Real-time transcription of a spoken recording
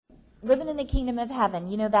living in the kingdom of heaven,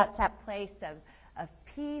 that's that place of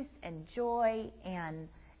peace and joy and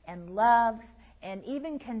love and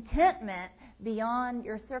even contentment beyond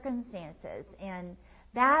your circumstances. And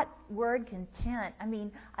that word content,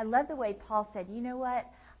 I love the way Paul said, you know what?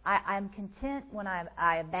 I'm content when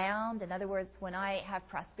I abound. In other words, when I have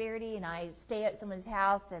prosperity and I stay at someone's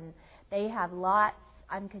house and they have lots,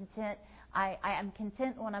 I'm content. I am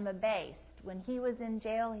content when I'm abased. When he was in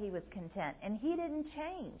jail, he was content. And he didn't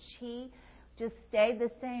change. He just stayed the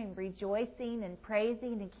same, rejoicing and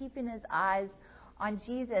praising and keeping his eyes on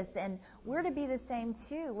Jesus. And we're to be the same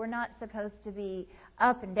too. We're not supposed to be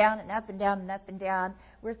up and down and up and down and up and down.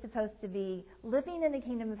 We're supposed to be living in the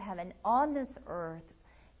kingdom of heaven on this earth,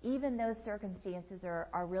 even those circumstances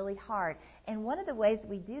are really hard. And one of the ways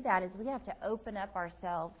we do that is we have to open up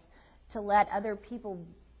ourselves to let other people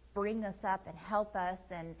bring us up and help us.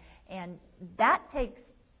 And that takes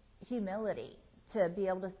humility to be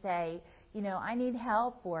able to say, I need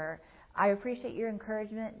help, or I appreciate your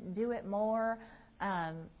encouragement, do it more.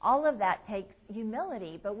 All of that takes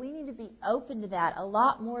humility, but we need to be open to that a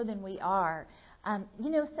lot more than we are.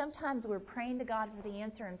 Sometimes we're praying to God for the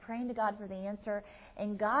answer and praying to God for the answer,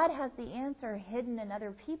 and God has the answer hidden in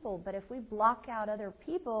other people. But if we block out other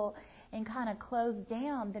people and kind of close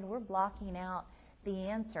down, then we're blocking out the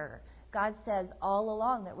answer. God says all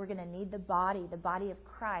along that we're going to need the body of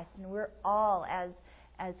Christ, and we're all,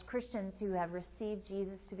 as Christians who have received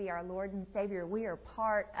Jesus to be our Lord and Savior, we are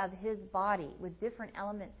part of His body with different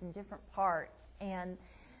elements and different parts. And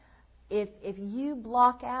if you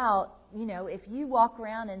block out, if you walk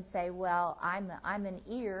around and say, well, I'm an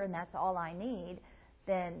ear and that's all I need,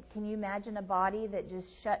 then can you imagine a body that just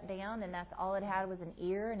shut down and that's all it had was an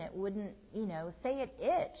ear, and it wouldn't, say it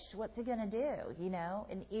itched. What's it going to do?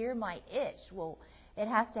 An ear might itch. Well, it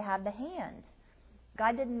has to have the hand.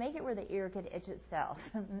 God didn't make it where the ear could itch itself.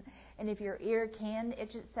 And if your ear can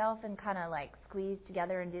itch itself and kind of like squeeze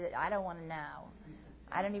together and do that, I don't want to know.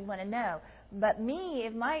 I don't even want to know. But me,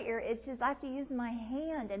 if my ear itches, I have to use my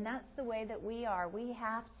hand. And that's the way that we are. We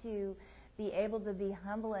have to be able to be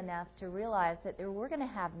humble enough to realize that we're going to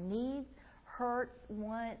have needs, hurts,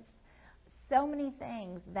 wants, so many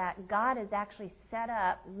things that God has actually set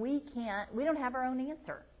up. We don't have our own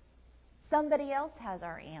answer. Somebody else has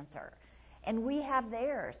our answer. And we have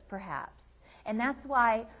theirs, perhaps. And that's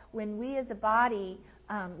why when we as a body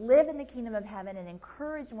live in the kingdom of heaven and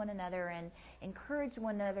encourage one another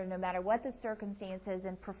no matter what the circumstances,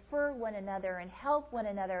 and prefer one another and help one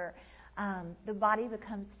another, the body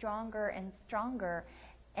becomes stronger and stronger.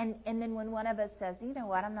 And then when one of us says, you know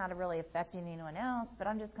what, I'm not really affecting anyone else, but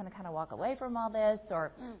I'm just going to kind of walk away from all this,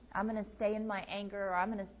 or I'm going to stay in my anger, or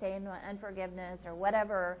I'm going to stay in my unforgiveness, or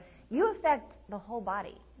whatever, you affect the whole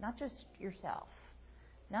body, not just yourself,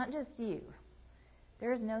 not just you.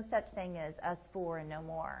 There is no such thing as us four and no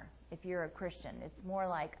more if you're a Christian. It's more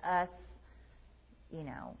like us,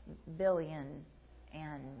 billion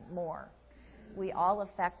and more. We all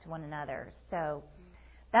affect one another. So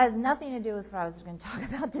that has nothing to do with what I was going to talk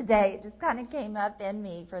about today. It just kind of came up in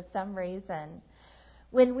me for some reason.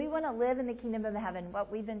 When we want to live in the kingdom of heaven,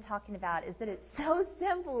 what we've been talking about is that it's so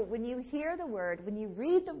simple. When you hear the word, when you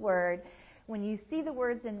read the word, when you see the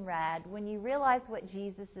words in red, when you realize what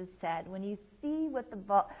Jesus has said, when you see what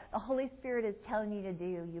the Holy Spirit is telling you to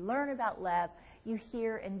do, you learn about love, you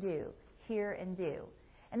hear and do.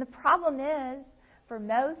 And the problem is, for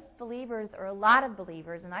most believers, or a lot of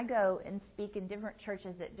believers, and I go and speak in different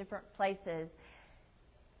churches at different places,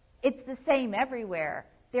 it's the same everywhere.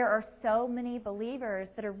 There are so many believers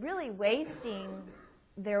that are really wasting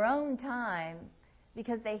their own time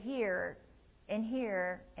because they hear and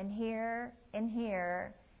hear and hear and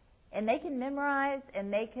hear, and they can memorize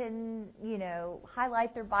and they can,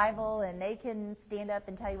 highlight their Bible and they can stand up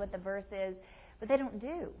and tell you what the verse is, but they don't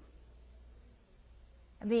do.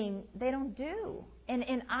 They don't do.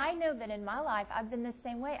 And I know that in my life, I've been the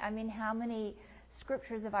same way. How many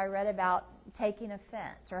scriptures have I read about taking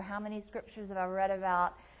offense? Or how many scriptures have I read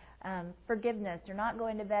about forgiveness or not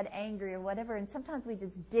going to bed angry or whatever? And sometimes we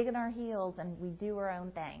just dig in our heels and we do our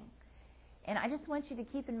own thing. And I just want you to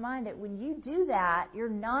keep in mind that when you do that, you're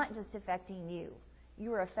not just affecting you.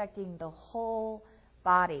 You are affecting the whole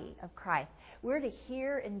body of Christ. We're to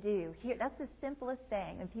hear and do. That's the simplest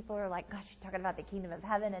thing. And people are like, gosh, you're talking about the kingdom of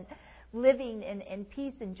heaven and living in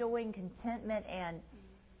peace and joy and contentment and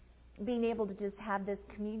being able to just have this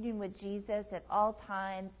communion with Jesus at all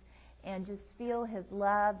times and just feel His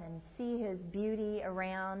love and see His beauty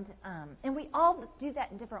around. And we all do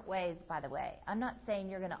that in different ways, by the way. I'm not saying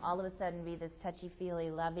you're going to all of a sudden be this touchy-feely,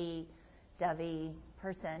 lovey-dovey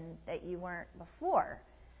person that you weren't before.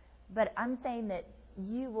 But I'm saying that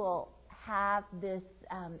you will have this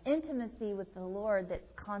intimacy with the Lord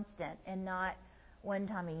that's constant and not one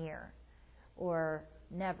time a year or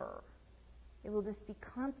never. It will just be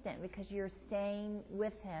constant because you're staying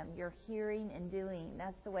with Him. You're hearing and doing.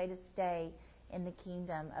 That's the way to stay in the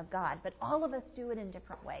kingdom of God. But all of us do it in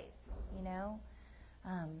different ways, you know.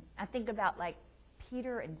 I think about like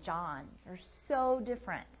Peter and John. They're so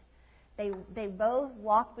different. They both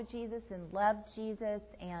walked with Jesus and loved Jesus,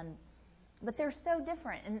 but they're so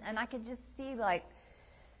different. And I could just see like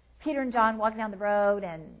Peter and John walking down the road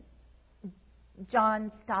and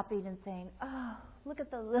John stopping and saying, "Oh, look at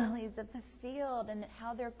the lilies of the field and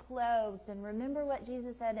how they're clothed. And remember what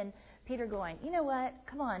Jesus said." And Peter going, "You know what?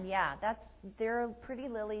 Come on, yeah, they're pretty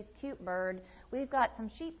lilies, cute bird. We've got some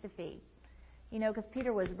sheep to feed." You know, because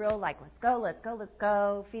Peter was real like, let's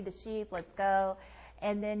go, feed the sheep, let's go.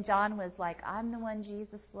 And then John was like, "I'm the one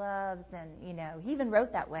Jesus loves." And, you know, he even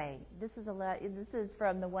wrote that way. This is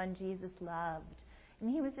from the one Jesus loved. And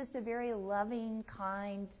he was just a very loving,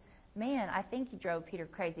 kind man. I think he drove Peter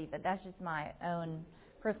crazy, but that's just my own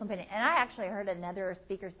personal opinion. And I actually heard another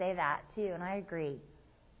speaker say that too, and I agree.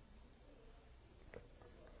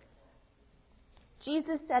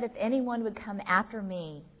 Jesus said, "If anyone would come after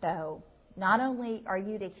me, though, not only are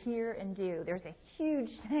you to hear and do," there's a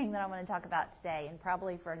huge thing that I want to talk about today and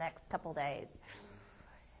probably for the next couple days.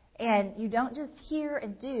 And you don't just hear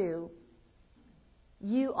and do,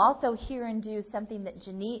 you also hear and do something that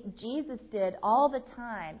Jesus did all the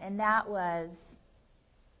time, and that was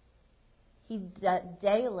he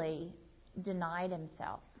daily denied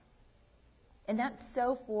himself. And that's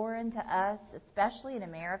so foreign to us, especially in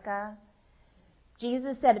America.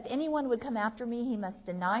 Jesus said, "If anyone would come after me, he must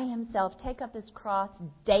deny himself, take up his cross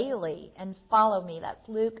daily, and follow me." That's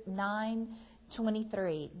Luke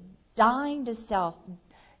 9:23. Dying to self,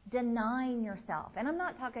 denying yourself. And I'm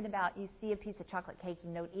not talking about you see a piece of chocolate cake,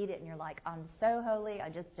 you don't eat it, and you're like, "I'm so holy, I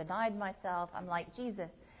just denied myself." I'm like,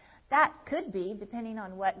 Jesus. That could be, depending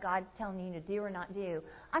on what God's telling you to do or not do.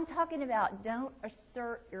 I'm talking about don't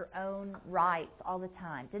assert your own rights all the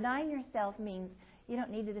time. Denying yourself means you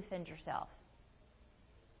don't need to defend yourself.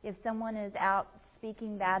 If someone is out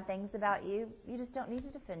speaking bad things about you, you just don't need to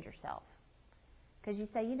defend yourself. Because you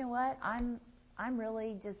say, "You know what, I'm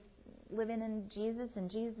really just living in Jesus, and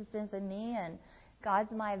Jesus is in me, and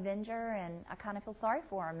God's my avenger, and I kind of feel sorry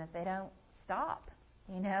for them if they don't stop."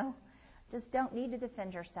 You know? Just don't need to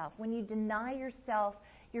defend yourself. When you deny yourself,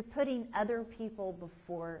 you're putting other people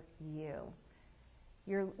before you.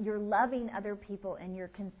 You're loving other people, and you're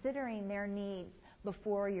considering their needs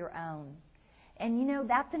before your own. And, you know,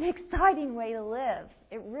 that's an exciting way to live.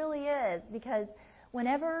 It really is. Because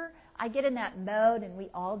whenever I get in that mode, and we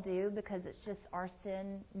all do, because it's just our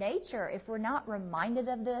sin nature, if we're not reminded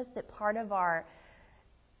of this, that part of our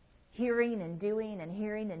hearing and doing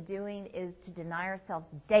is to deny ourselves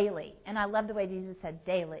daily. And I love the way Jesus said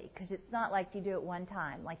daily, because it's not like you do it one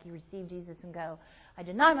time, like you receive Jesus and go, "I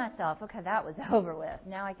deny myself. Okay, that was over with.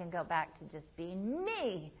 Now I can go back to just being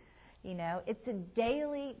me." You know, it's a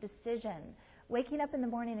daily decision. Waking up in the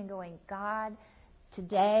morning and going, "God,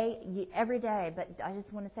 today, every day, but I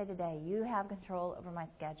just want to say today, you have control over my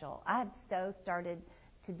schedule." I've so started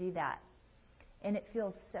to do that. And it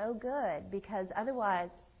feels so good, because otherwise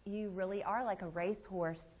you really are like a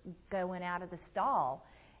racehorse going out of the stall,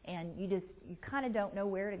 and you kind of don't know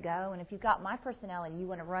where to go. And if you've got my personality, you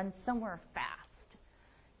want to run somewhere fast,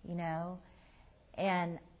 you know.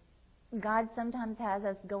 And God sometimes has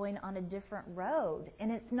us going on a different road,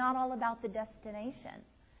 and it's not all about the destination.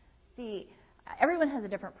 See, everyone has a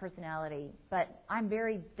different personality, but I'm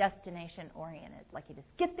very destination-oriented. Like you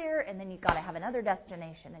just get there, and then you've got to have another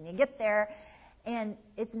destination, and you get there, and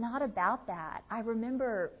it's not about that. I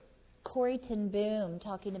remember Corrie ten Boom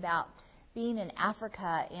talking about being in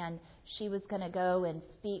Africa, and she was going to go and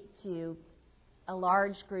speak to a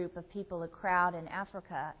large group of people, a crowd in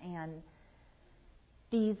Africa, and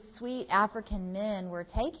these sweet African men were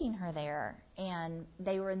taking her there, and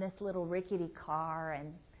they were in this little rickety car,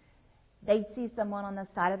 and they'd see someone on the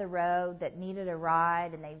side of the road that needed a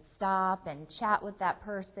ride, and they'd stop and chat with that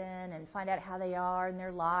person and find out how they are in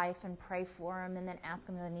their life and pray for them, and then ask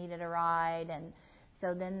them if they needed a ride. And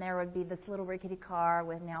so then there would be this little rickety car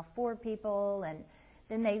with now 4 people, and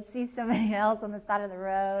then they'd see somebody else on the side of the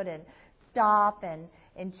road and stop and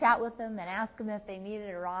chat with them and ask them if they needed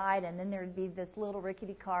a ride. And then there'd be this little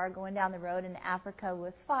rickety car going down the road in Africa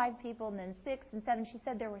with 5 people, and then 6 and 7. She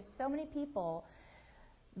said there were so many people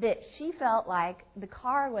that she felt like the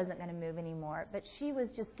car wasn't going to move anymore, but she was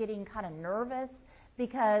just getting kind of nervous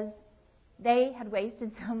because they had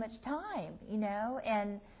wasted so much time, you know.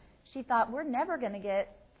 And she thought, we're never going to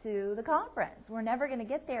get to the conference. We're never going to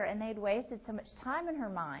get there. And they'd wasted so much time in her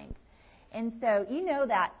mind. And so,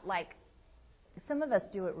 that, like, some of us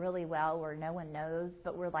do it really well where no one knows,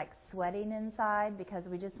 but we're, like, sweating inside because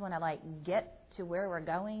we just want to, like, get to where we're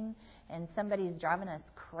going. And somebody's driving us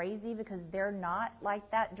crazy because they're not like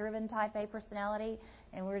that driven type A personality.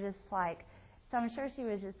 And we're just like, so I'm sure she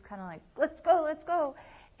was just kind of like, let's go, let's go.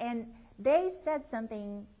 And they said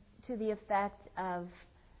something to the effect of,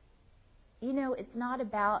 it's not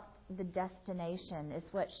about the destination,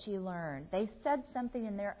 it's what she learned. They said something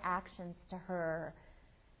in their actions to her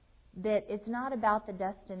that it's not about the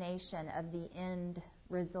destination of the end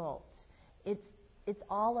result. It's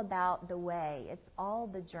all about the way. It's all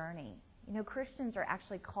the journey. Christians are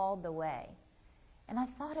actually called the way. And I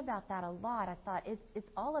thought about that a lot. I thought it's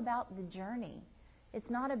all about the journey. It's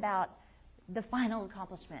not about the final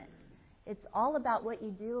accomplishment. It's all about what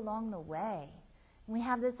you do along the way. And we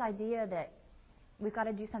have this idea that we've got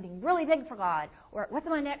to do something really big for God, or what's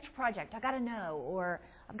my next project? I got to know, or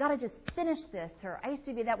I've got to just finish this. Or I used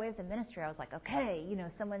to be that way with the ministry. I was like, okay,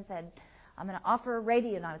 someone said, I'm going to offer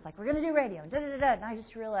radio, and I was like, we're going to do radio, and I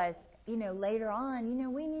just realized, later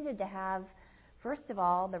on, we needed to have, first of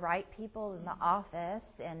all, the right people in the office,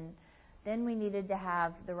 and then we needed to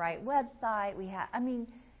have the right website.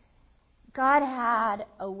 God had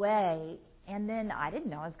a way, and then I didn't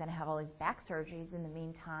know I was going to have all these back surgeries in the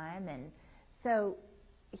meantime, and so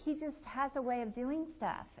He just has a way of doing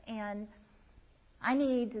stuff, and I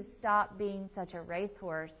need to stop being such a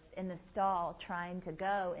racehorse in the stall trying to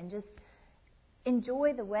go and just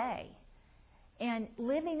enjoy the way. And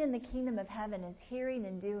living in the kingdom of heaven is hearing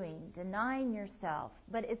and doing, denying yourself,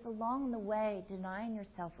 but it's along the way denying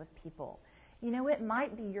yourself with people. It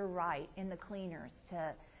might be your right in the cleaners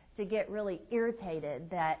to get really irritated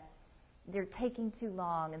that they're taking too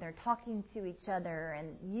long and they're talking to each other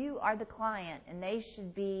and you are the client and they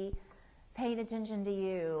should be paying attention to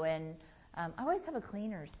you. And I always have a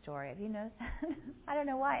cleaner's story. Have you noticed that? I don't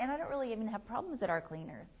know why. And I don't really even have problems at our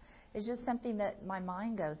cleaners. It's just something that my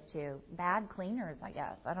mind goes to. Bad cleaners, I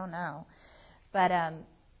guess. I don't know. But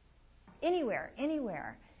anywhere,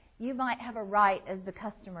 you might have a right as the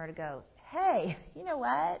customer to go, hey, you know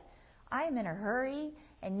what? I am in a hurry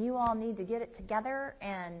and you all need to get it together.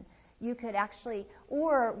 And you could actually,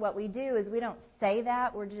 or what we do is we don't say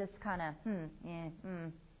that. We're just kind of,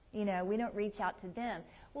 we don't reach out to them.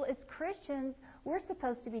 Well, as Christians, we're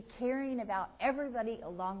supposed to be caring about everybody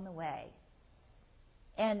along the way.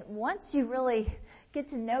 And once you really get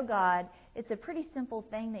to know God, it's a pretty simple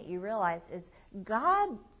thing that you realize is God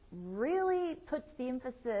really puts the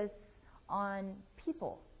emphasis on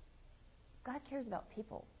people. God cares about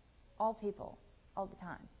people, all the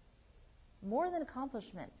time. More than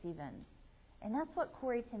accomplishments even. And that's what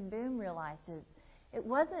Corrie ten Boom realizes. It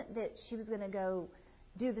wasn't that she was going to go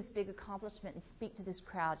do this big accomplishment and speak to this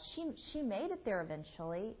crowd. She made it there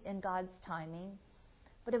eventually in God's timing.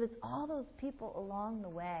 But it was all those people along the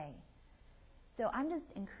way. So I'm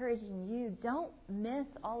just encouraging you, don't miss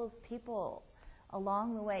all those people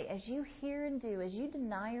along the way. As you hear and do, as you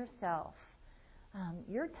deny yourself,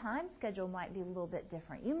 your time schedule might be a little bit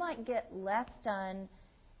different. You might get less done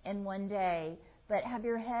in one day, but have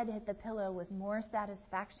your head hit the pillow with more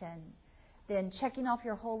satisfaction than checking off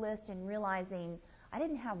your whole list and realizing, I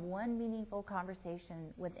didn't have one meaningful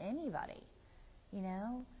conversation with anybody,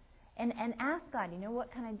 And ask God,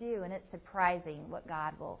 what can I do? And it's surprising what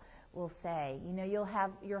God will say. You'll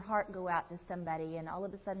have your heart go out to somebody, and all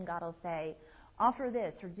of a sudden God will say, offer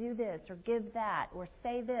this, or do this, or give that, or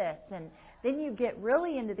say this. And then you get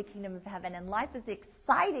really into the kingdom of heaven, and life is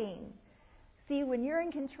exciting. See, when you're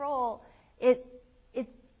in control,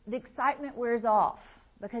 the excitement wears off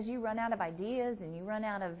because you run out of ideas and you run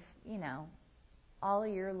out of, all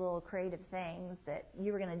of your little creative things that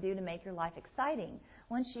you were going to do to make your life exciting.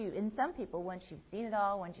 Some people, once you've seen it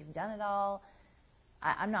all, once you've done it all,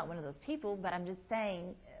 I'm not one of those people, but I'm just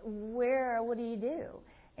saying, what do you do?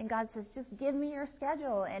 And God says, just give me your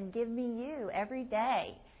schedule and give me you every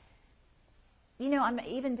day. I'm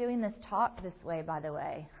even doing this talk this way, by the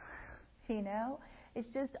way. It's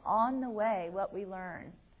just on the way what we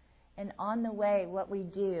learn and on the way what we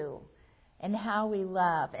do and how we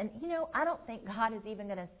love. And, I don't think God is even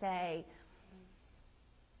going to say,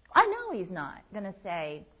 I know He's not going to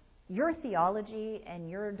say, your theology and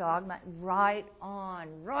your dogma, right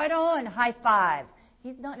on, high five.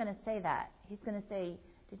 He's not going to say that. He's going to say,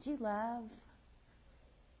 did you love?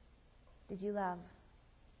 Did you love?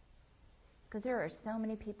 Because there are so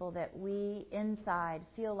many people that we inside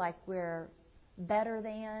feel like we're better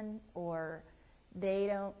than, or they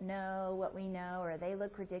don't know what we know, or they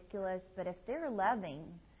look ridiculous. But if they're loving,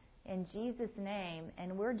 in Jesus' name,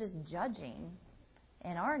 and we're just judging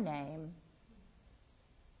in our name.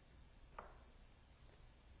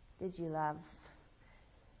 Did you love?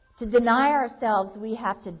 To deny ourselves, we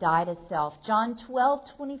have to die to self. John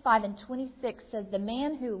 12:25 and 26 says, the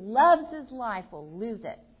man who loves his life will lose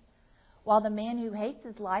it, while the man who hates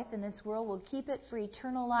his life in this world will keep it for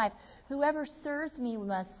eternal life. Whoever serves me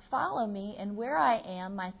must follow me, and where I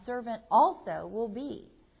am, my servant also will be.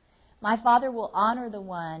 My Father will honor the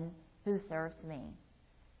one who serves me.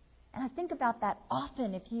 And I think about that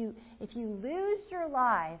often. If you lose your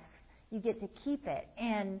life, you get to keep it.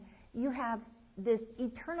 And you have this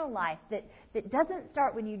eternal life that doesn't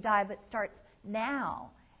start when you die, but starts now.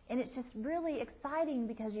 And it's just really exciting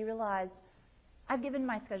because you realize, I've given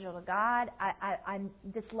my schedule to God. I'm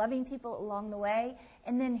just loving people along the way.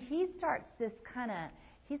 And then He starts this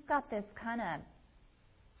He's got this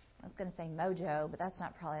I was going to say mojo, but that's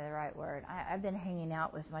not probably the right word. I've been hanging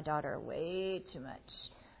out with my daughter way too much.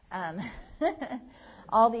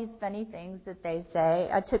 All these funny things that they say.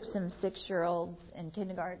 I took some 6-year-olds in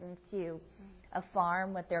kindergarten to a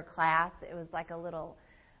farm with their class. It was like a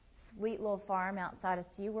sweet little farm outside of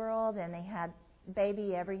SeaWorld, and they had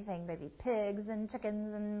baby pigs and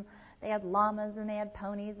chickens, and they had llamas, and they had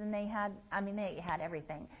ponies, and they had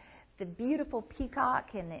everything. The beautiful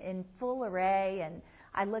peacock in full array, and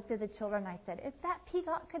I looked at the children and I said, if that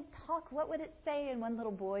peacock could talk, what would it say? And one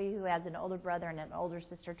little boy who has an older brother and an older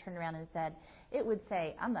sister turned around and said, it would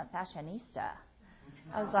say, I'm a fashionista.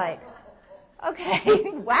 I was like,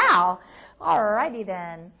 okay, wow. All righty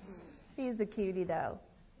then. He's a cutie, though.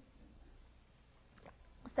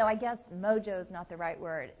 So I guess mojo is not the right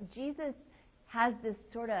word. Jesus has this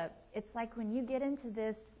it's like when you get into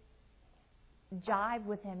this jive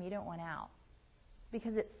with Him, you don't want out.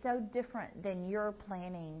 Because it's so different than you're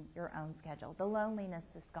planning your own schedule. The loneliness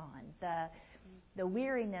is gone. The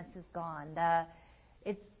weariness is gone.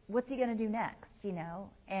 What's He going to do next,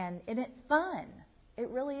 And it's fun. It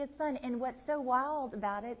really is fun. And what's so wild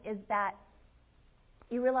about it is that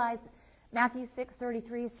you realize Matthew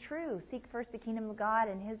 6:33 is true. Seek first the kingdom of God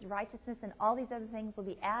and His righteousness, and all these other things will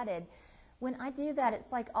be added. When I do that, it's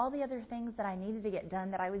like all the other things that I needed to get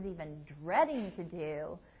done that I was even dreading to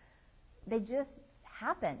do, they just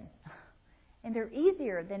happen. And they're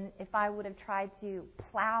easier than if I would have tried to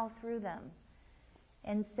plow through them.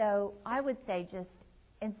 And so I would say, just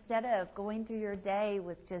instead of going through your day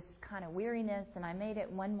with just weariness and I made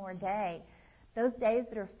it one more day, those days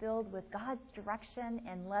that are filled with God's direction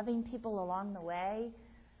and loving people along the way,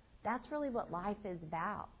 that's really what life is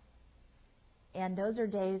about. And those are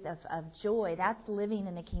days of joy. That's living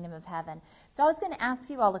in the kingdom of heaven. So I was going to ask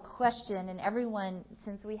you all a question, and everyone,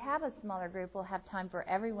 since we have a smaller group, we'll have time for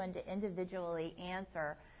everyone to individually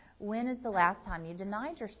answer. When is the last time you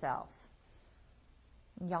denied yourself?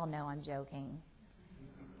 Y'all know I'm joking.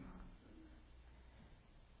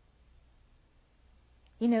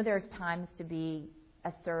 There's times to be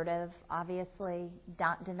assertive, obviously.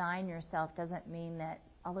 Denying yourself doesn't mean that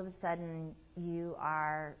all of a sudden you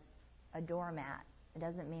are a doormat. It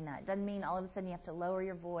doesn't mean that. It doesn't mean all of a sudden you have to lower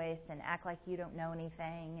your voice and act like you don't know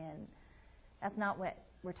anything. And that's not what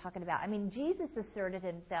we're talking about. Jesus asserted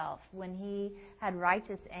Himself when He had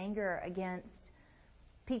righteous anger against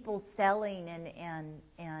people selling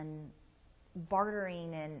and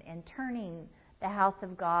bartering and turning the house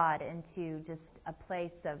of God into just a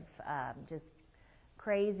place of just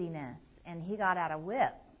craziness. And He got out a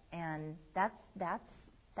whip. And that's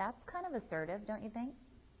kind of assertive, don't you think?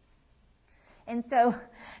 And so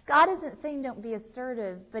God isn't saying don't be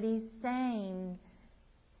assertive, but He's saying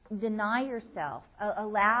deny yourself.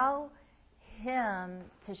 Allow Him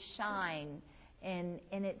to shine, and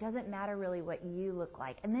it doesn't matter really what you look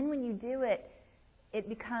like. And then when you do it, it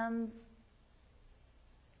becomes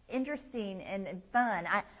interesting and fun.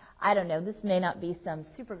 I don't know, this may not be some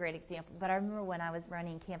super great example, but I remember when I was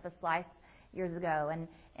running Campus Life years ago,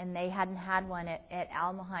 and they hadn't had one at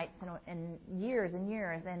Alamo Heights in years and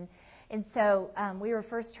years. And so we were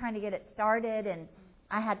first trying to get it started, and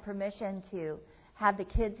I had permission to have the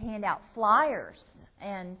kids hand out flyers.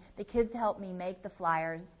 And the kids helped me make the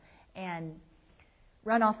flyers and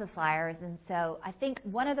run off the flyers. And so I think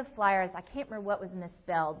one of the flyers, I can't remember what was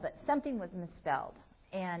misspelled, but something was misspelled.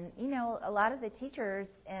 And, a lot of the teachers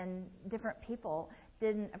and different people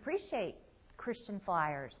didn't appreciate Christian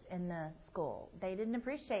flyers in the school. They didn't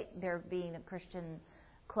appreciate there being a Christian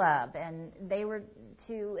club, and they were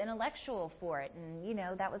too intellectual for it, and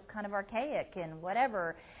that was kind of archaic and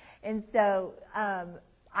whatever. And so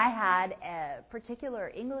I had a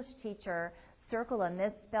particular English teacher circle a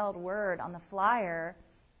misspelled word on the flyer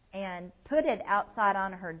and put it outside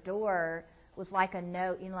on her door with like a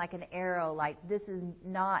note, like an arrow, like this is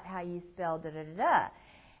not how you spell da-da-da-da.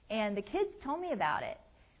 And the kids told me about it.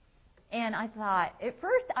 And I thought, at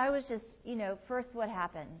first I was just, first what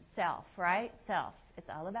happened? Self, right? Self. It's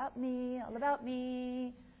all about me, all about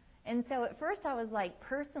me. And so at first I was like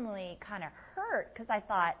personally kind of hurt because I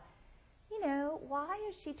thought, why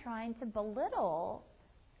is she trying to belittle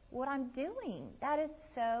what I'm doing? That is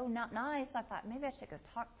so not nice. I thought maybe I should go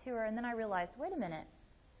talk to her. And then I realized, wait a minute,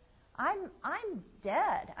 I'm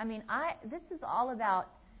dead. This is all about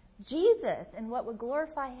Jesus and what would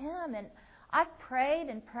glorify Him. And I've prayed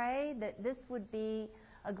and prayed that this would be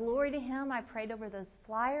a glory to Him. I prayed over those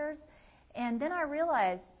flyers. And then I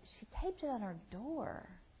realized she taped it on her door.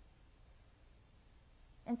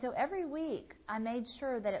 And so every week I made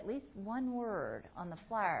sure that at least one word on the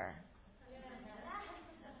flyer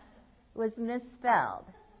was misspelled.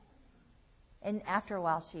 And after a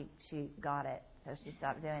while she got it, so she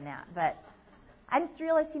stopped doing that. But I just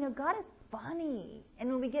realized, God is funny. And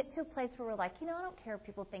when we get to a place where we're like, I don't care if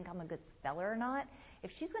people think I'm a good speller or not.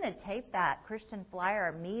 If she's going to tape that Christian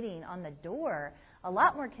flyer meeting on the door, a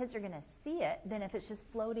lot more kids are going to see it than if it's just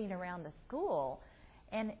floating around the school.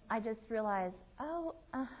 And I just realized,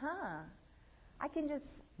 I can just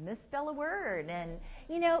misspell a word. And,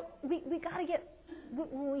 we got to get,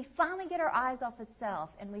 when we finally get our eyes off of self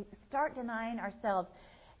and we start denying ourselves,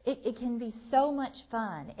 it can be so much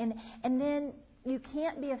fun. And then you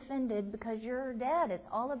can't be offended because you're dead. It's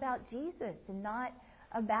all about Jesus and not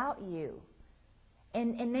about you.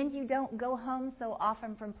 And then you don't go home so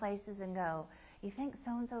often from places and go, you think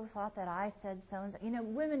so-and-so thought that I said so-and-so?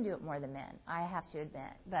 Women do it more than men, I have to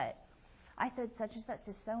admit. But I said such and such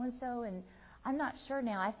to so-and-so, and I'm not sure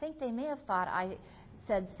now. I think they may have thought I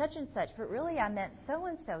said such and such, but really I meant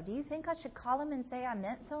so-and-so. Do you think I should call them and say I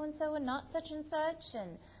meant so-and-so and not such and such?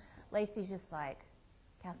 And Lacey's just like,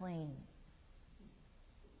 Kathleen,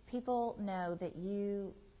 people know that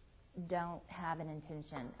you don't have an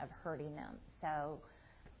intention of hurting them. So,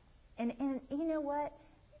 and you know what?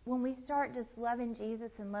 When we start just loving Jesus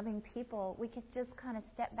and loving people, we could just kind of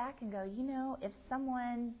step back and go, if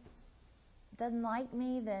someone doesn't like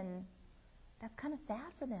me, then that's kind of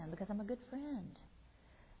sad for them because I'm a good friend.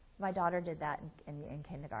 My daughter did that in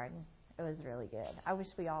kindergarten. It was really good. I wish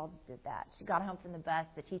we all did that. She got home from the bus.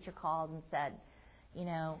 The teacher called and said,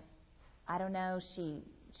 I don't know,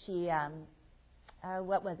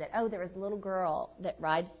 what was it? Oh, there was a little girl that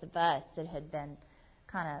rides the bus that had been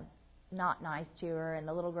kind of not nice to her, and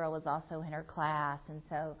the little girl was also in her class, and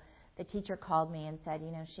so the teacher called me and said,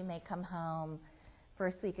 she may come home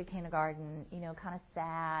first week of kindergarten, kind of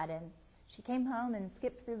sad, and she came home and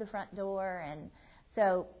skipped through the front door, and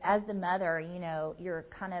so as the mother, you're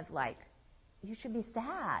kind of like, you should be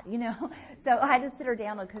sad, so I had to sit her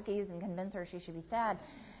down with cookies and convince her she should be sad,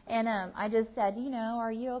 and I just said,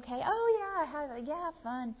 are you okay? Oh yeah,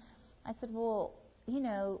 fun. I said, well,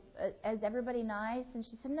 is everybody nice? And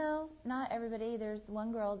she said, no, not everybody. There's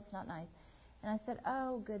one girl that's not nice. And I said,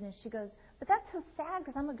 oh, goodness. She goes, but that's so sad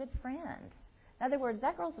because I'm a good friend. In other words,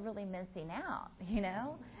 that girl's really missing out,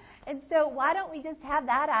 And so why don't we just have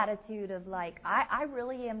that attitude of like, I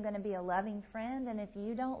really am going to be a loving friend, and if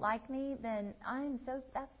you don't like me, then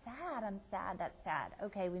that's sad. I'm sad. That's sad.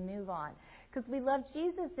 Okay, we move on. Because we love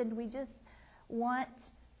Jesus and we just want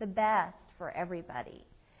the best for everybody.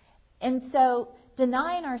 And so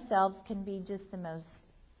denying ourselves can be just the most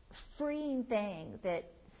freeing thing that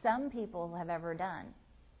some people have ever done.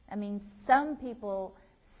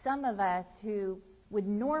 Some of us who would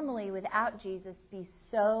normally, without Jesus, be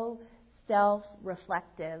so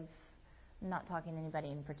self-reflective. I'm not talking to anybody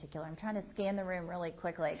in particular. I'm trying to scan the room really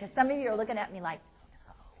quickly because some of you are looking at me like,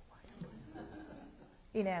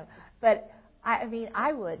 no. But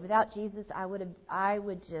I would. Without Jesus, I would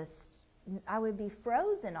be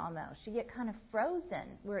frozen almost. You get kind of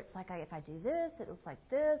frozen where it's like, if I do this, it looks like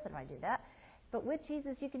this, and if I do that. But with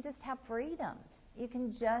Jesus, you can just have freedom. You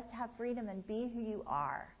can just have freedom and be who you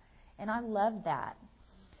are. And I love that.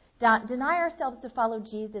 Deny ourselves to follow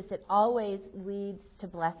Jesus. It always leads to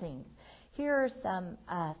blessings. Here are some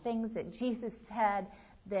things that Jesus said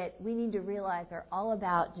that we need to realize are all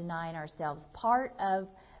about denying ourselves. Part of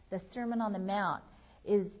the Sermon on the Mount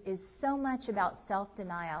is so much about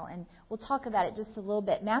self-denial, and we'll talk about it just a little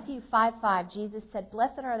bit. Matthew 5:5, Jesus said,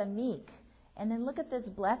 "Blessed are the meek." And then look at this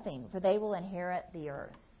blessing, for they will inherit the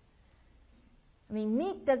earth.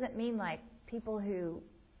 Meek doesn't mean like people who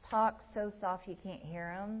talk so soft you can't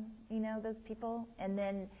hear them, those people. And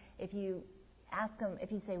then if you ask them,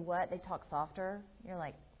 if you say what, they talk softer. You're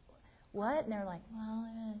like, what? And they're like, well,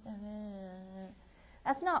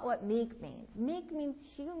 that's not what meek means. Meek means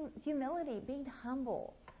humility, being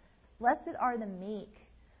humble, Blessed are the meek,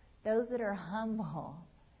 those that are humble,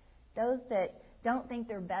 those that don't think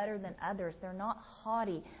they're better than others. They're not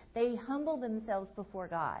haughty. They humble themselves before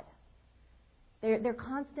God. They're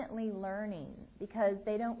constantly learning because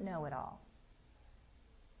they don't know it all.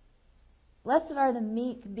 Blessed are the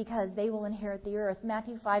meek because they will inherit the earth.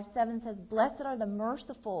 Matthew 5:7 says, Blessed are the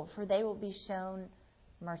merciful, for they will be shown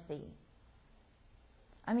mercy.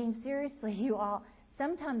 I mean, seriously, you all,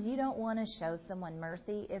 sometimes you don't want to show someone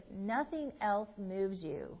mercy. If nothing else moves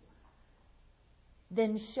you,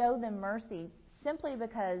 then show them mercy simply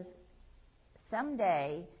because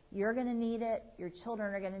someday you're going to need it, your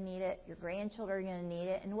children are going to need it, your grandchildren are going to need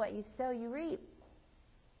it, and what you sow, you reap.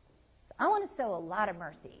 I want to sow a lot of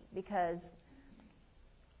mercy because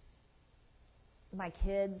my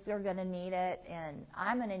kids are going to need it, and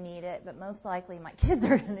I'm going to need it, but most likely my kids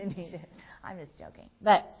are going to need it. I'm just joking.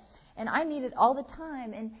 And I need it all the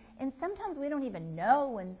time, and sometimes we don't even know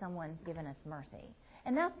when someone's given us mercy.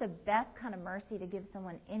 And that's the best kind of mercy to give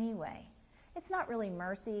someone anyway. It's not really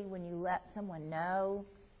mercy when you let someone know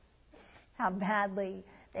how badly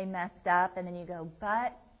they messed up, and then you go,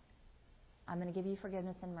 but I'm going to give you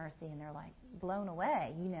forgiveness and mercy, and they're like blown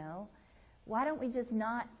away, you know. Why don't we just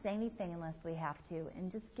not say anything unless we have to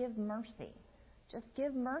and just give mercy? Just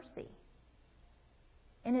give mercy.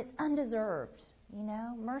 And it's undeserved, you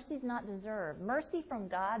know. Mercy's not deserved. Mercy from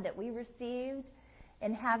God that we received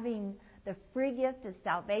and having the free gift of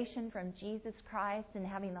salvation from Jesus Christ and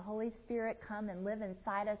having the Holy Spirit come and live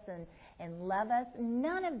inside us and love us,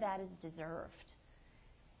 none of that is deserved.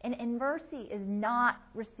 And mercy is not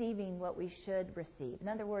receiving what we should receive. In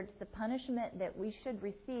other words, the punishment that we should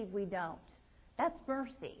receive, we don't. That's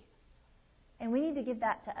mercy. And we need to give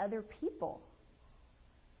that to other people.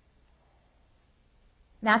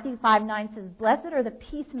 Matthew 5:9 says, Blessed are the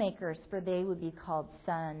peacemakers, for they would be called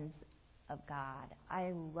sons of God.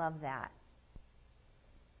 I love that.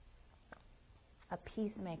 A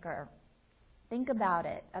peacemaker. Think about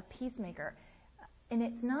it. A peacemaker. And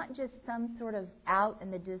it's not just some sort of out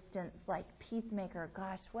in the distance like peacemaker.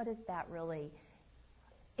 Gosh, what is that really?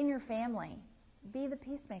 In your family, be the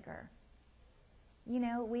peacemaker. You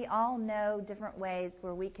know, we all know different ways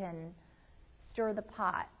where we can stir the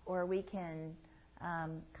pot or we can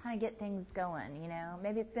kind of get things going, you know.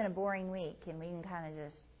 Maybe it's been a boring week and we can kind of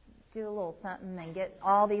just do a little something and get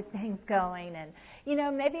all these things going. And, you know,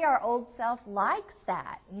 maybe our old self likes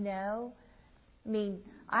that, you know. I mean,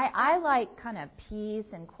 I like kind of peace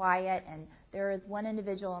and quiet, and there is one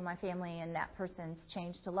individual in my family, and that person's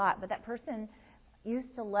changed a lot. But that person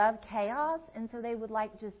used to love chaos, and so they would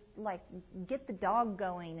just get the dog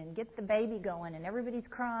going and get the baby going, and everybody's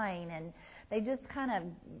crying, and they just kind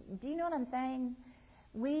of, do you know what I'm saying?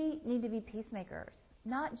 We need to be peacemakers,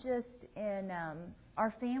 not just in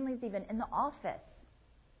our families, even in the office.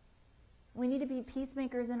 We need to be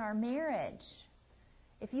peacemakers in our marriage.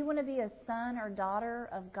 If you want to be a son or daughter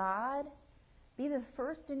of God, be the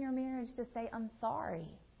first in your marriage to say, I'm sorry.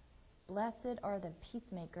 Blessed are the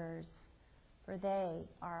peacemakers, for they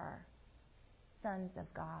are sons of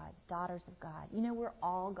God, daughters of God. You know, we're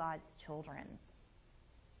all God's children.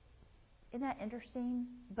 Isn't that interesting?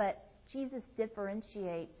 But Jesus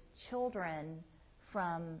differentiates children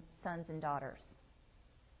from sons and daughters.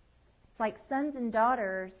 It's like sons and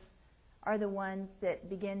daughters are the ones that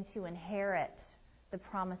begin to inherit the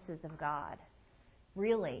promises of God.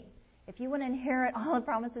 Really, if you want to inherit all the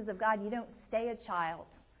promises of God, you don't stay a child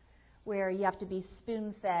where you have to be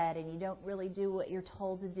spoon-fed and you don't really do what you're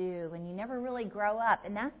told to do and you never really grow up.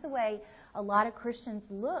 And that's the way a lot of Christians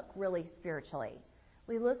look really spiritually.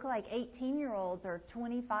 We look like 18-year-olds or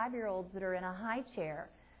 25-year-olds that are in a high chair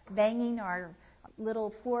banging our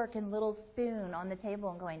little fork and little spoon on the table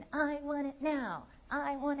and going, I want it now.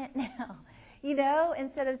 I want it now. You know,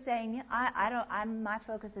 instead of saying, my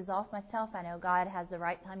focus is off myself. I know God has the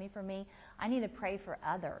right timing for me. I need to pray for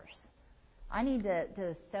others. I need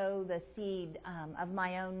to sow the seed of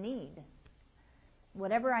my own need.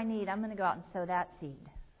 Whatever I need, I'm going to go out and sow that seed.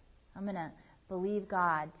 I'm going to believe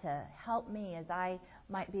God to help me as I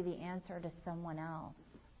might be the answer to someone else.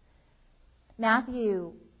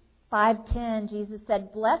 Matthew 5:10, Jesus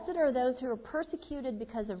said, Blessed are those who are persecuted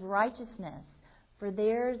because of righteousness, for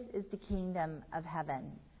theirs is the kingdom of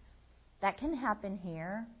heaven. That can happen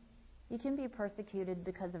here. You can be persecuted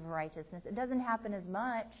because of righteousness. It doesn't happen as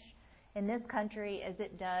much in this country as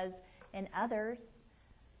it does in others.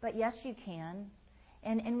 But yes, you can.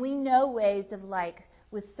 And we know ways of, like,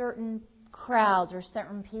 with certain crowds or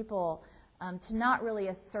certain people, to not really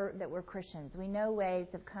assert that we're Christians. We know ways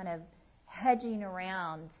of kind of hedging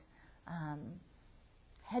around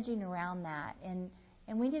that. And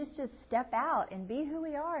And we need to just step out and be who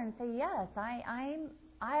we are and say, yes, I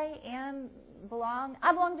belong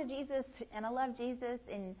to Jesus, and I love Jesus,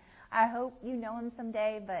 and I hope you know him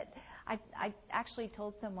someday. But I actually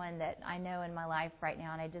told someone that I know in my life right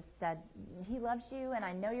now, and I just said, he loves you, and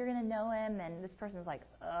I know you're going to know him. And this person's like,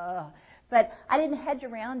 ugh. But I didn't hedge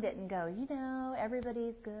around it and go,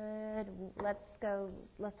 everybody's good. Let's talk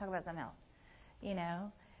about something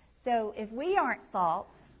else, So if we aren't salt,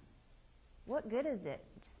 what good is it?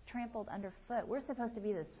 Just trampled underfoot. We're supposed to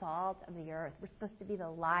be the salt of the earth. We're supposed to be the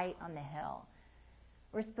light on the hill.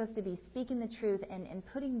 We're supposed to be speaking the truth and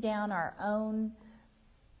putting down our own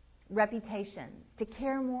reputation, to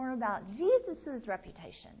care more about Jesus'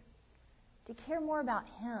 reputation, to care more about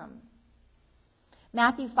him.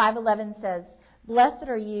 Matthew 5:11 says, "Blessed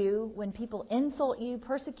are you when people insult you,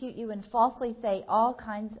 persecute you, and falsely say all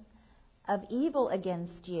kinds of evil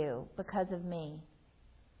against you because of me."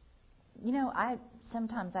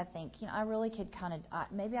 Sometimes I think, I really could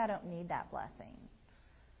maybe I don't need that blessing.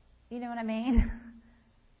 You know what I mean?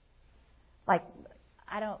 Like,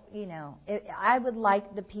 I don't, I would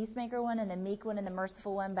like the peacemaker one and the meek one and the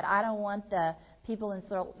merciful one, but I don't want the people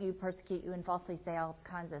insult you, persecute you, and falsely say all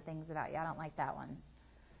kinds of things about you. I don't like that one.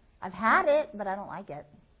 I've had it, but I don't like it.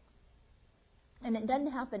 And it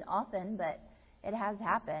doesn't happen often, but it has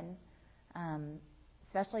happened,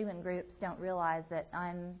 especially when groups don't realize that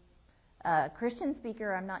I'm a Christian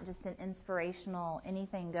speaker. I'm not just an inspirational,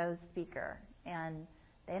 anything goes speaker, and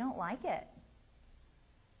they don't like it.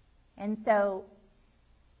 And so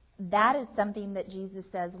that is something that Jesus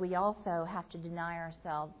says we also have to deny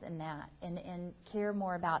ourselves in that and care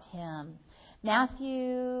more about him.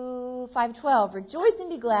 Matthew 5:12, "Rejoice and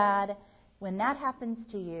be glad when that happens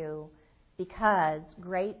to you, because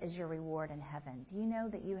great is your reward in heaven." Do you know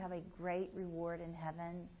that you have a great reward in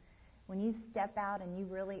heaven? When you step out and you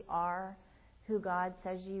really are who God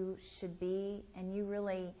says you should be, and you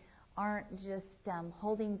really aren't just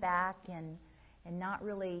holding back and not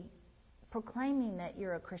really proclaiming that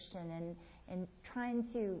you're a Christian and trying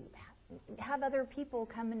to have other people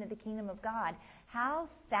come into the kingdom of God. How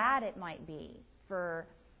sad it might be for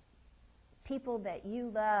people that you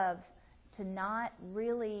love to not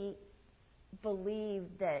really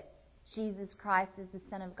believe that Jesus Christ is the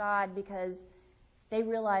Son of God, because they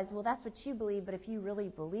realize, well, that's what you believe, but if you really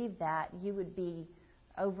believe that, you would be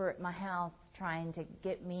over at my house trying to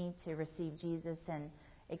get me to receive Jesus and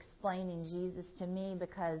explaining Jesus to me,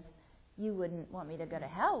 because you wouldn't want me to go to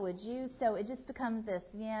hell, would you? So it just becomes this,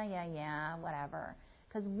 yeah, whatever.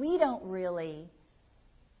 Because we don't really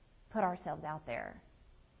put ourselves out there.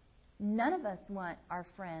 None of us want our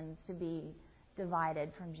friends to be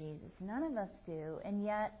divided from Jesus. None of us do. And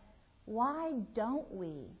yet, why don't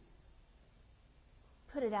we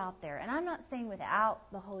put it out there? And I'm not saying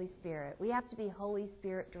without the Holy Spirit. We have to be Holy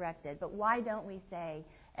Spirit directed. But why don't we say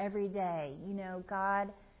every day,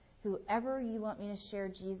 God, whoever you want me to share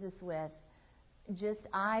Jesus with,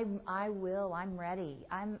 I'm ready.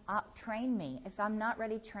 Train me. If I'm not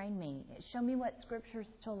ready, train me. Show me what scriptures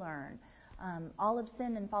to learn. All have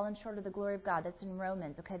sinned and fallen short of the glory of God. That's in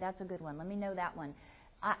Romans. Okay, that's a good one. Let me know that one.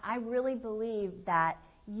 I really believe that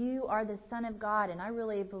you are the Son of God, and I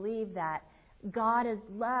really believe that God is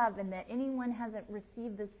love, and that anyone who hasn't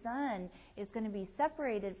received the Son is going to be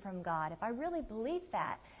separated from God. If I really believe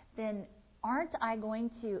that, then aren't I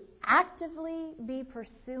going to actively be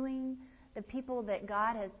pursuing the people that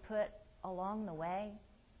God has put along the way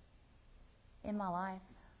in my life?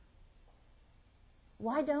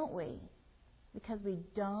 Why don't we? Because we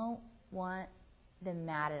don't want them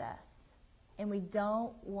mad at us. And we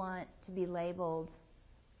don't want to be labeled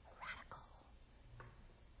radical.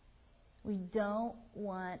 We don't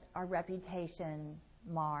want our reputation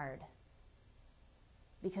marred,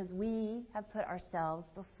 because we have put ourselves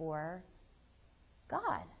before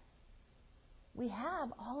God. We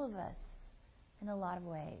have, all of us, in a lot of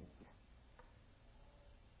ways.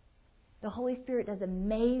 The Holy Spirit does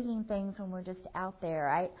amazing things when we're just out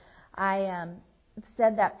there. I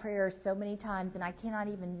said that prayer so many times, and I cannot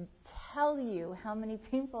even tell you how many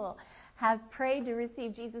people have prayed to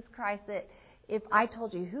receive Jesus Christ, that if I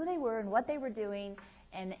told you who they were and what they were doing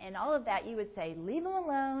and all of that, you would say, leave them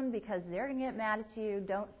alone, because they're going to get mad at you.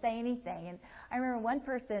 Don't say anything. And I remember one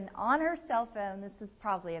person on her cell phone, this is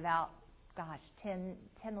probably about, 10,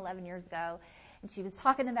 11 years ago, and she was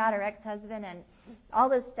talking about her ex-husband and all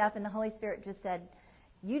this stuff, and the Holy Spirit just said,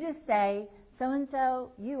 you just say,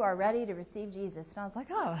 so-and-so, you are ready to receive Jesus. And I was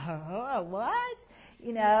like, oh, what?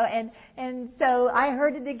 And so I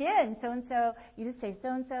heard it again. So-and-so, you just say,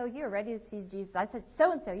 so-and-so, you're ready to receive Jesus. I said,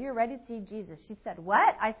 so-and-so, you're ready to receive Jesus. She said,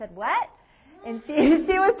 what? I said, what? And she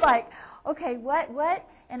was like, okay, what?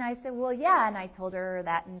 And I said, well, yeah. And I told her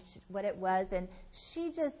that and what it was. And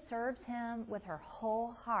she just served him with her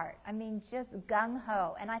whole heart. I mean, just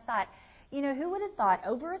gung-ho. And I thought, who would have thought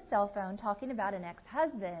over a cell phone talking about an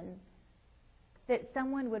ex-husband that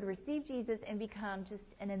someone would receive Jesus and become just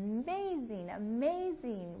an amazing,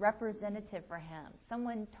 amazing representative for him,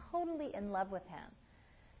 someone totally in love with him,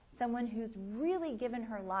 someone who's really given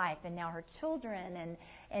her life and now her children,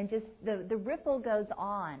 and just the ripple goes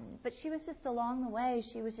on. But she was just along the way.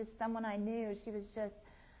 She was just someone I knew. She was just,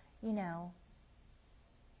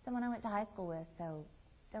 someone I went to high school with. So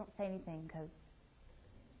don't say anything because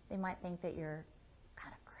they might think that you're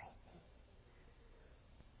kind of crazy.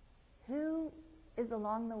 Who is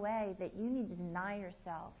along the way that you need to deny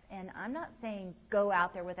yourself? And I'm not saying go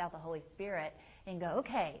out there without the Holy Spirit and go,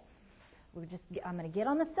 okay, I'm going to get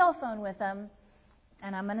on the cell phone with them,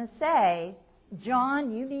 and I'm going to say,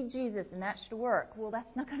 John, you need Jesus, and that should work. Well,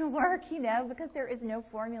 that's not going to work, because there is no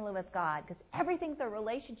formula with God, because everything's a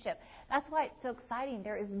relationship. That's why it's so exciting.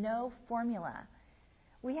 There is no formula.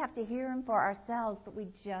 We have to hear Him for ourselves, but we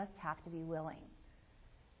just have to be willing.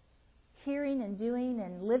 Hearing and doing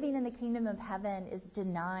and living in the kingdom of heaven is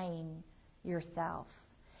denying yourself.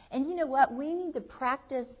 And you know what? We need to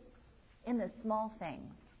practice in the small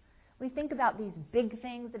things. We think about these big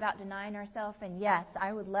things about denying ourselves, and yes,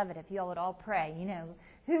 I would love it if you all would all pray.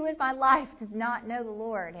 Who in my life does not know the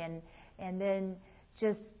Lord? And then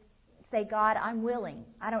just say, God, I'm willing.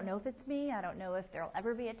 I don't know if it's me. I don't know if there'll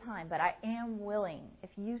ever be a time, but I am willing. If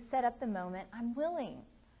you set up the moment, I'm willing.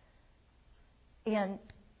 And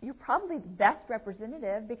you're probably the best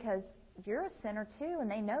representative because you're a sinner too, and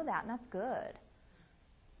they know that, and that's good.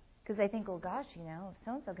 Because they think, well, gosh, if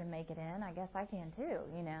so-and-so can make it in, I guess I can too,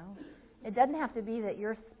 It doesn't have to be that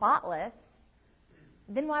you're spotless.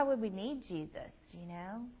 Then why would we need Jesus,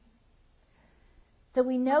 So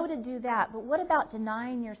we know to do that, but what about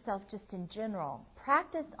denying yourself just in general?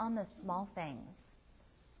 Practice on the small things.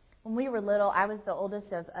 When we were little, I was the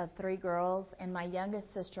oldest of 3 girls, and my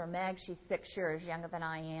youngest sister, Meg, she's 6 years younger than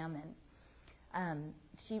I am, and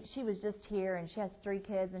she was just here, and she has 3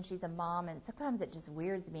 kids, and she's a mom, and sometimes it just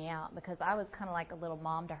weirds me out because I was kind of like a little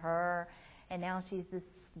mom to her, and now she's this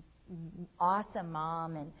awesome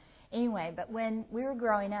mom. And anyway, but when we were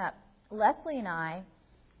growing up, Leslie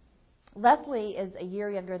is a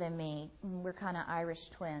year younger than me. We're kind of Irish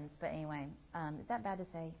twins, but anyway, is that bad to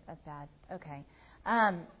say? That's bad. Okay.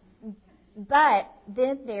 But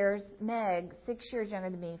then there's Meg, 6 years younger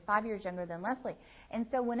than me, 5 years younger than Leslie. And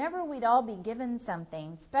so whenever we'd all be given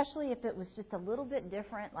something, especially if it was just a little bit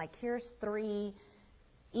different, like here's 3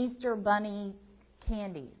 Easter bunny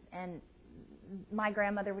candies. And my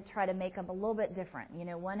grandmother would try to make them a little bit different.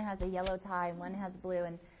 One has a yellow tie and one has blue.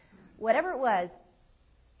 And whatever it was,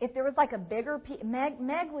 if there was like a bigger piece,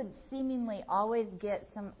 Meg would seemingly always get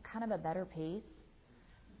some kind of a better piece.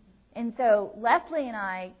 And so Leslie and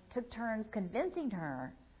I took turns convincing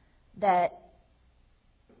her that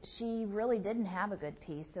she really didn't have a good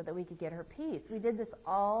piece so that we could get her piece. We did this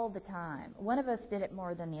all the time. One of us did it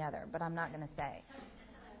more than the other, but I'm not going to say.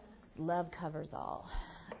 Love covers all.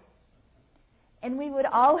 And we would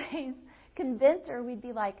always convince her. We'd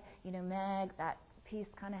be like, Meg, that piece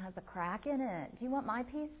kind of has a crack in it. Do you want my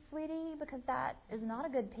piece, sweetie? Because that is not a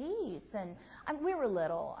good piece. And we were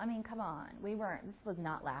little. I mean, come on. We weren't. This was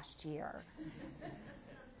not last year.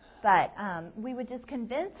 But we would just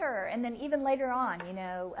convince her. And then even later on,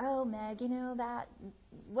 oh, Meg, that,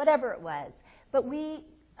 whatever it was. But we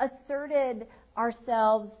asserted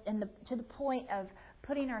ourselves to the point of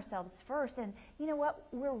putting ourselves first. And you know what?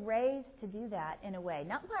 We're raised to do that in a way.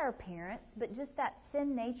 Not by our parents, but just that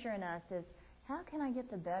sin nature in us is, how can I get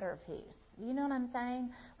the better piece? You know what I'm saying?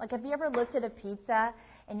 Like, have you ever looked at a pizza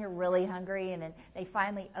and you're really hungry and then they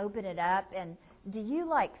finally open it up, and do you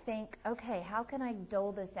think, okay, how can I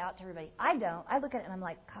dole this out to everybody? I don't. I look at it and I'm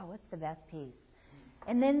like, oh, what's the best piece?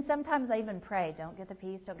 And then sometimes I even pray, don't get the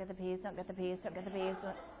piece, don't get the piece, don't get the piece, don't get the piece.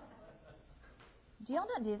 Do y'all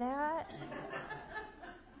not do that?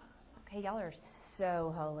 Okay, y'all are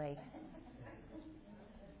so holy.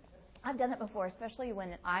 I've done it before, especially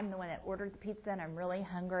when I'm the one that ordered the pizza and I'm really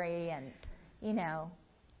hungry, and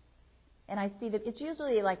and I see that it's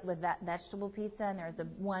usually like with that vegetable pizza, and there's the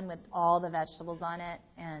one with all the vegetables on it.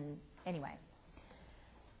 And anyway,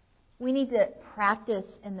 we need to practice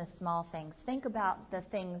in the small things. Think about the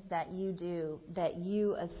things that you do, that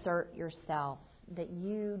you assert yourself, that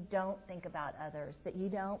you don't think about others, that you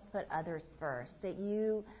don't put others first, that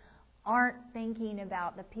you aren't thinking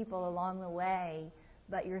about the people along the way,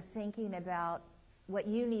 but you're thinking about what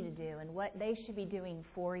you need to do and what they should be doing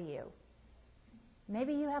for you.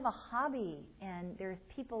 Maybe you have a hobby and there's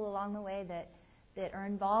people along the way that are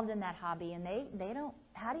involved in that hobby, and they don't,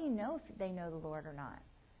 how do you know if they know the Lord or not?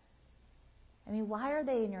 I mean, why are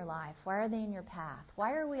they in your life? Why are they in your path?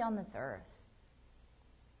 Why are we on this earth?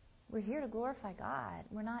 We're here to glorify God.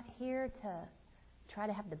 We're not here to try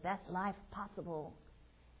to have the best life possible.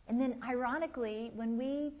 And then, ironically, when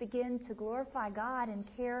we begin to glorify God and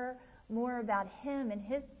care more about Him and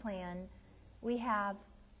His plan, we have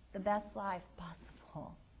the best life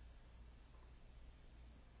possible.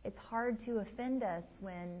 It's hard to offend us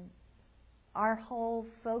when our whole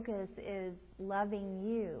focus is loving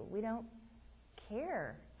you. We don't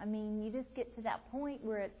care. I mean, you just get to that point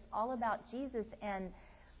where it's all about Jesus, and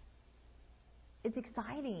it's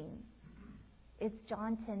exciting. It's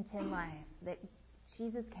John 10:10 life, that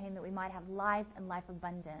Jesus came that we might have life and life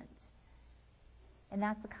abundant. And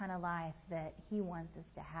that's the kind of life that He wants us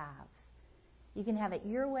to have. You can have it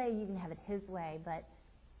your way, you can have it His way, but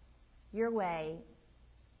your way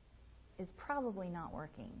is probably not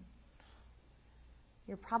working.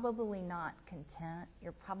 You're probably not content.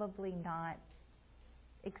 You're probably not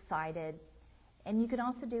excited. And you can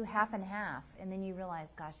also do half and half, and then you realize,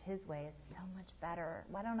 gosh, His way is so much better.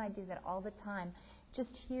 Why don't I do that all the time? Just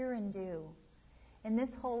hear and do. And this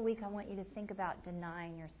whole week, I want you to think about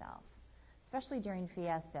denying yourself. Especially during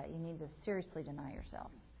Fiesta, you need to seriously deny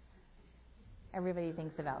yourself. Everybody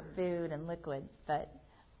thinks about food and liquids, but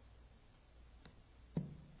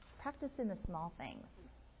practice in the small things.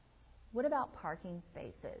 What about parking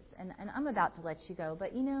spaces? And I'm about to let you go,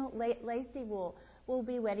 but you know, Lacey will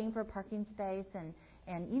be waiting for a parking space,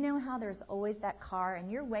 and you know how there's always that car,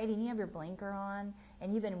 and you're waiting, you have your blinker on,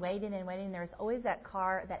 and you've been waiting and waiting. There's always that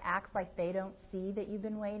car that acts like they don't see that you've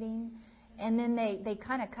been waiting, and then they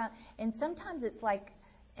kind of come, and sometimes it's like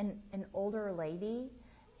an older lady,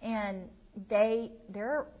 and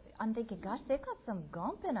they're I'm thinking, gosh, they've got some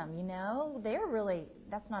gump in them, you know. They're really,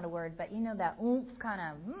 that's not a word, but you know, that oomph kind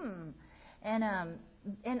of, And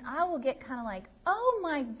I will get kind of like, oh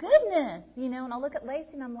my goodness, you know, and I'll look at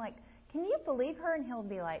Lacey and I'm like, can you believe her? And he'll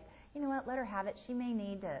be like, you know what, let her have it. She may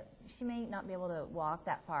not be able to walk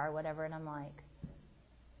that far or whatever. And I'm like,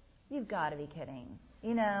 you've got to be kidding.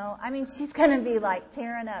 You know, I mean, she's going to be like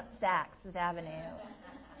tearing up Saks Fifth Avenue.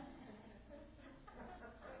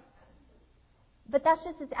 But that's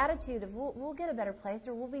just his attitude of we'll get a better place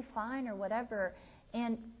or we'll be fine or whatever.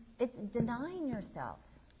 And it's denying yourself.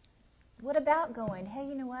 What about going, hey,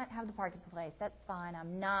 you know what, have the parking place. That's fine.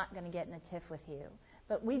 I'm not going to get in a tiff with you.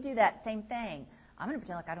 But we do that same thing. I'm going to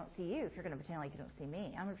pretend like I don't see you if you're going to pretend like you don't see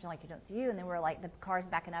me. I'm going to pretend like you don't see you. And then we're like, the car's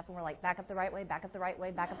backing up and we're like, back up the right way, back up the right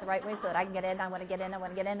way, back up the right way so that I can get in. I want to get in. I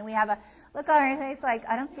want to get in. And we have a look on our face like,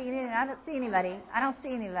 I don't see anything. I don't see anybody. I don't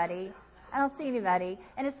see anybody. I don't see anybody.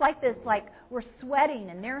 And it's like this, like we're sweating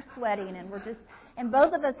and they're sweating and we're just, and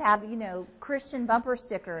both of us have, you know, Christian bumper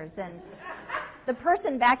stickers. And the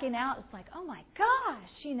person backing out is like, oh my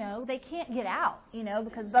gosh, you know, they can't get out, you know,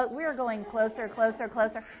 because we're going closer, closer,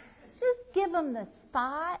 closer. Just give them the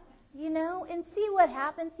spot, you know, and see what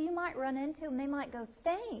happens. You might run into them. They might go,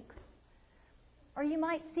 thanks. Or you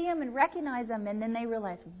might see them and recognize them, and then they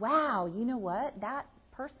realize, wow, you know what? That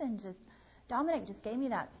person Dominic just gave me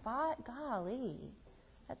that spot. Golly,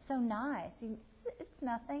 that's so nice. It's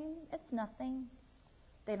nothing. It's nothing.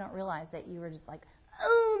 They don't realize that you were just like,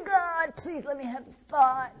 oh, God, please let me have the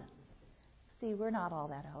spot. See, we're not all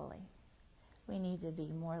that holy. We need to be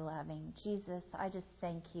more loving. Jesus, I just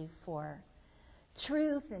thank you for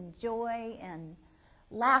truth and joy and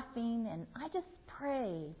laughing. And I just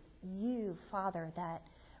praise you, Father, that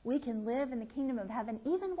we can live in the kingdom of heaven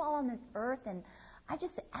even while on this earth. And I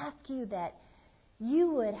just ask you that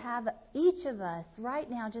you would have each of us right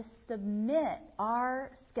now just submit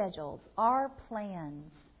our schedules, our plans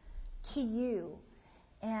to you.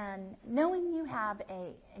 And knowing you have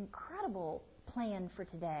an incredible plan for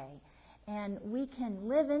today. And we can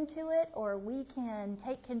live into it or we can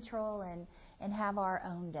take control and have our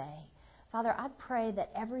own day. Father, I pray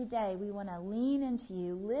that every day we want to lean into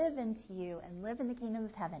you, live into you, and live in the kingdom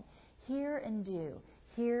of heaven. Hear and do,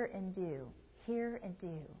 hear and do, hear and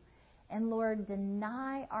do. And Lord,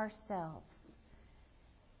 deny ourselves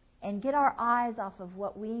and get our eyes off of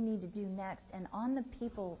what we need to do next and on the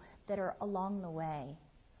people that are along the way.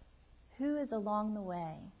 Who is along the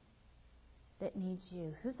way that needs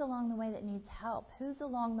you? Who's along the way that needs help? Who's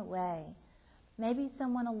along the way? Maybe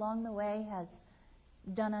someone along the way has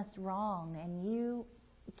done us wrong, and you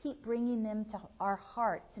keep bringing them to our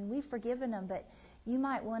hearts, and we've forgiven them, but you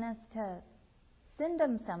might want us to send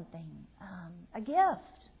them something, a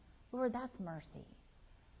gift. Lord, that's mercy.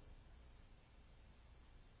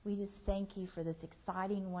 We just thank you for this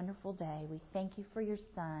exciting, wonderful day. We thank you for your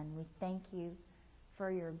Son. We thank you for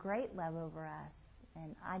your great love over us.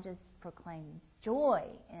 And I just proclaim joy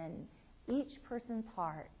in each person's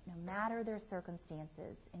heart, no matter their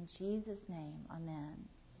circumstances. In Jesus' name, amen.